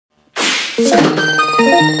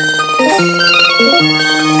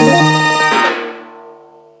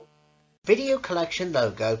Video collection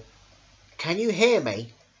logo. Can you hear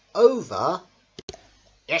me? Over.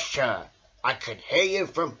 Yes, sir. I can hear you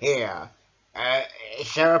from here.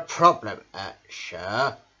 Is there a problem,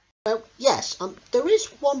 sir? Well, yes, there is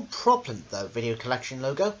one problem though, video collection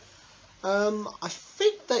logo. I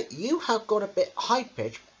think that you have got a bit high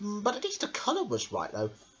pitch, but at least the colour was right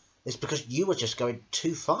though. It's because you were just going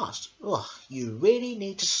too fast. Ugh, you really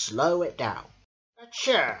need to slow it down.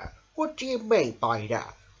 Sir, what do you mean by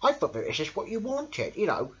that? I thought that this is what you wanted, you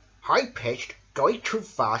know, high pitched, going too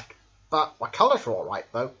fast, but my colours are alright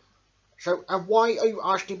though. So, and why are you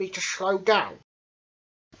asking me to slow down?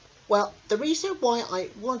 Well, the reason why I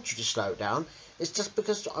want you to slow down is just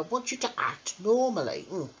because I want you to act normally,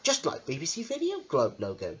 just like BBC Video Globe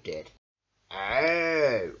logo did.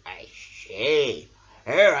 Oh, I see.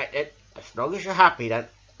 Alright then, as long as you're happy then,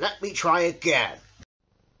 let me try again.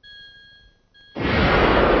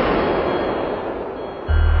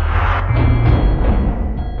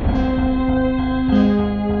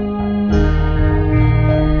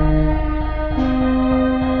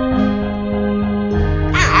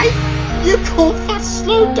 You call that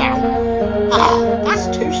slow down? Ah,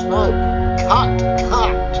 that's too slow. Cut.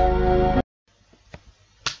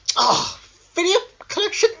 Ah, video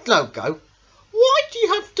collection logo? Why do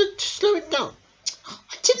you have to slow it down?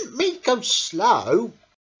 I didn't mean go slow.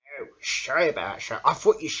 Oh, sorry about that, sir. I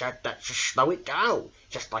thought you said that to slow it down,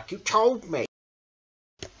 just like you told me.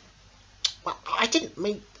 Well, I didn't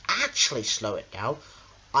mean actually slow it down.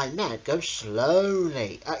 I meant go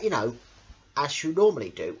slowly. You know, as you normally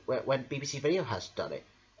do when BBC Video has done it.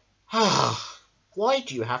 Why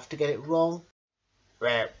do you have to get it wrong?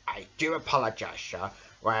 Well, I do apologise, sir.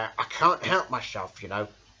 Well, I can't help myself, you know.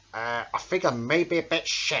 I think I may be a bit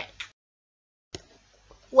sick.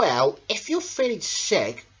 Well, if you're feeling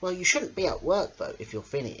sick, well, you shouldn't be at work, though, if you're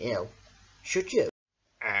feeling ill. Should you?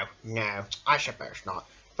 Oh, no, I suppose not.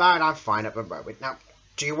 But I'm fine at the moment. Now,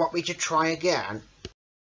 do you want me to try again?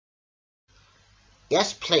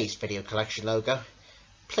 Yes, please, video collection logo.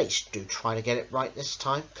 Please do try to get it right this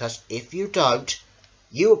time, because if you don't,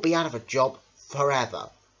 you will be out of a job forever.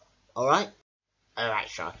 Alright? Alright,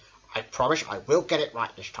 sir. I promise I will get it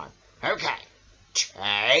right this time. Okay.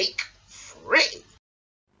 Take 3.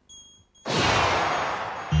 Now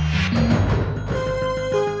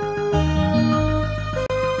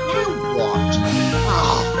what?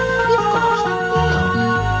 Oh, you've got to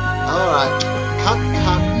Alright. Cut.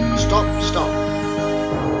 Stop.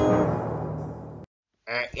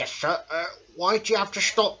 Yes, sir. Why do you have to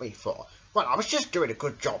stop me for? Well, I was just doing a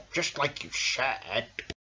good job, just like you said.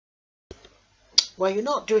 Well, you're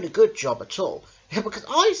not doing a good job at all, because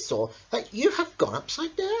I saw that you have gone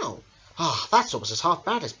upside down. That's almost as half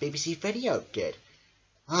bad as BBC Video did.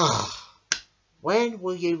 When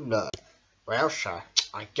will you learn? Well, sir,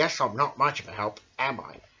 I guess I'm not much of a help, am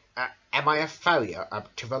I? Am I a failure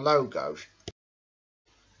up to the logos?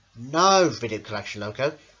 No, video collection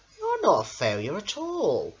logo, you're not a failure at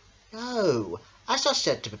all. No, as I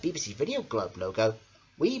said to the BBC Video Globe logo,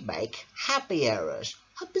 we make happy errors.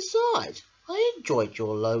 And besides, I enjoyed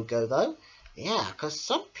your logo though. Yeah, because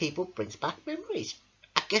some people brings back memories.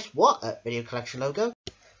 And guess what, video collection logo?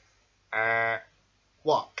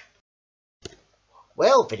 What?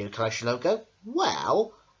 Well, video collection logo,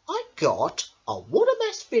 well, I got a What a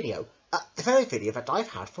Mess video. The very video that I've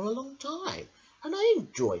had for a long time. And I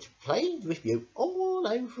enjoyed playing with you all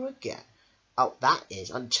over again. Oh, that is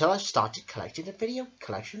until I started collecting the video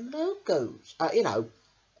collection logos. You know,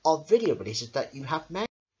 of video releases that you have made.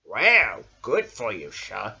 Well, good for you,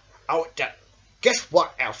 sir. Oh, guess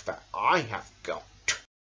what else that I have got?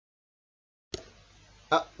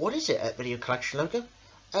 What is it, video collection logo?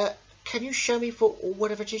 Can you show me for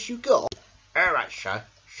whatever it is you got? Alright, sir.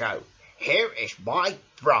 So, here is my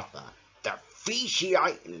brother, the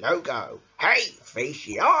VCI logo. Hey,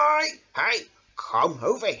 VCI! Hey, come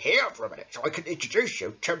over here for a minute so I can introduce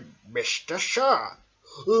you to Mr. Sir.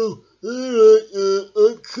 Oh, alright,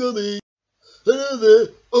 I'm coming. Hello there,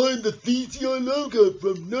 I'm the VCI logo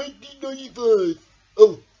from 1995.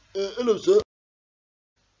 Oh, hello, sir.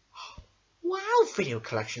 Wow, video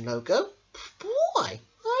collection logo. Boy,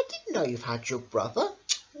 I didn't know you've had your brother.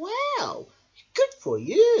 Well, good for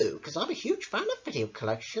you, because I'm a huge fan of video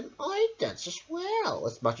collection. I dance as well,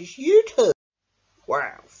 as much as you do.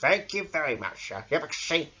 Well, thank you very much, sir. You ever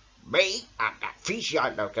see, me and that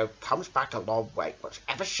VCI logo comes back a long way, but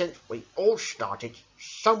ever since we all started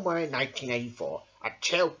somewhere in 1984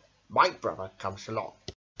 until my brother comes along.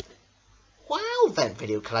 Wow then,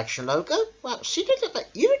 video collection logo. Well, see that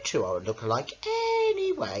you two are a look-alike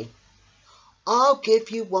anyway. I'll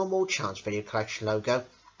give you one more chance, Video Collection Logo,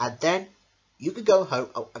 and then you can go home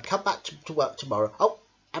and come back to work tomorrow. Oh,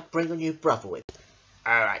 and bring a new brother with you.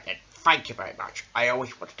 Alright then, thank you very much. I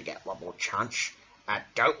always wanted to get one more chance. And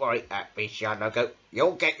don't worry, VCI Logo,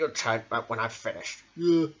 you'll get your turn when I've finished.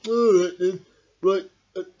 Yeah, alright then. Right,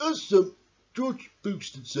 and as George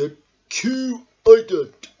Bookston said, cue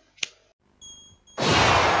ident.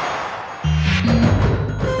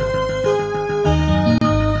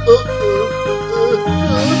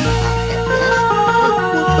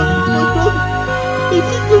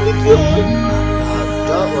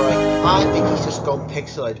 Don't worry, I think he's just gone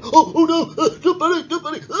pixelated. Oh no! Don't panic! Don't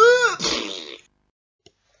panic!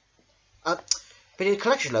 Video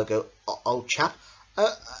Collection Logo, old chap.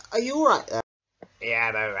 Are you alright there? Yeah,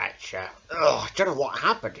 I'm alright, sir. Oh, I don't know what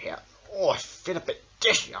happened here. Oh, I feel a bit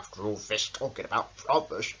dizzy after all this talking about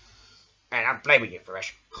prompters. And I'm blaming you for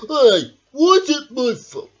it. Hey, was it my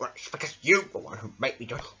fault? Well, it's because you're the one who made me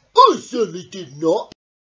do it. I certainly did not.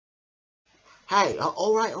 Hey,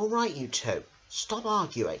 alright, you two. Stop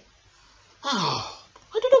arguing. Oh,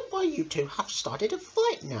 I don't know why you two have started a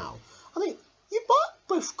fight now. I mean, you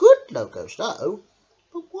both good logos, though.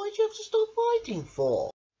 But why'd you have to start fighting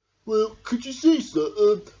for? Well, could you see,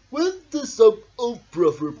 sir, when this old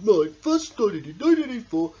brother of mine first started in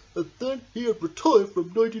 1984, and then he had retired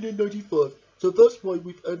from 1995, so that's why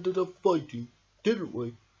we've ended up fighting, didn't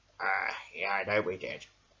we? Yeah, I know we did.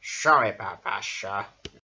 Sorry about that, sir.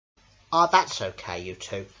 Oh, that's okay, you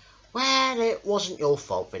two. Well, it wasn't your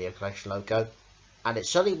fault, Video Collection Logo. And it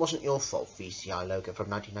certainly wasn't your fault, VCI Logo from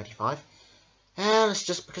 1995. And it's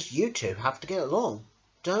just because you two have to get along,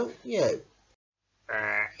 don't you?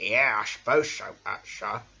 Yeah, I suppose so,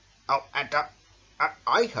 sir. Oh, and,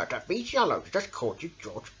 I heard that VCI Logo just called you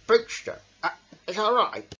George Bookston. Is that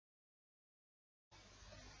right?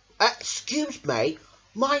 Excuse me,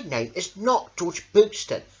 my name is not George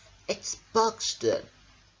Bookston. It's Buxton.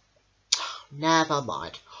 Never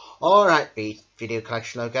mind. Alright, Video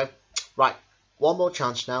Collection Logo. Right, one more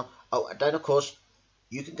chance now. Oh, and then of course,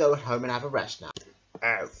 you can go home and have a rest now.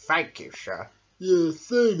 Oh, thank you, sir. Yeah,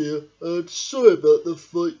 same here, and sorry about the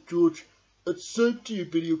fight, George. And same to you,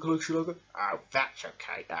 Video Collection Logo. Oh, that's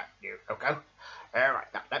okay, you Logo. Alright,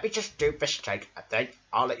 now let me just do this take, and then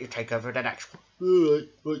I'll let you take over the next one. Alright,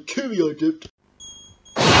 right, carry on, Dipped.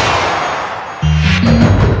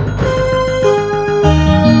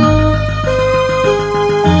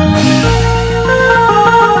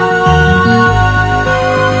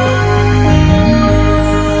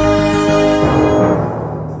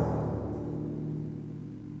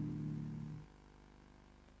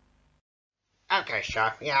 Okay,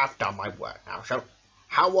 sir. Yeah, I've done my work now. So,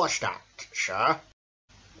 how was that, sir?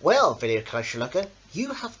 Well, Video Collection Logo,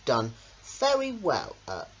 you have done very well,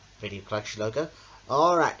 Video Collection Logo.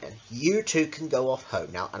 Alright then, you two can go off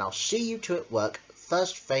home now, and I'll see you two at work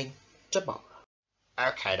first thing tomorrow.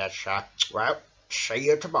 Okay then, sir. Well, see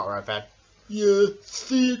you tomorrow then. Yeah,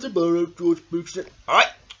 see you tomorrow, George Bookston.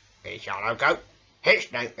 Alright, here's your Logo.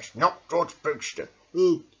 His name is not George Bookston.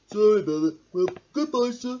 Oh, sorry about it. Well,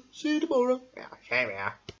 goodbye, sir. See you tomorrow. Yeah, here we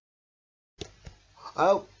are.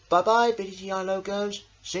 Oh, bye-bye, VCI Logos.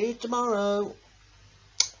 See you tomorrow.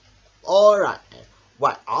 Alright then.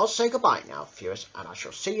 Well, I'll say goodbye now, viewers, and I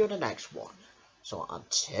shall see you in the next one. So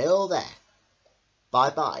until then,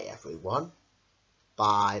 bye-bye, everyone.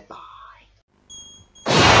 Bye-bye.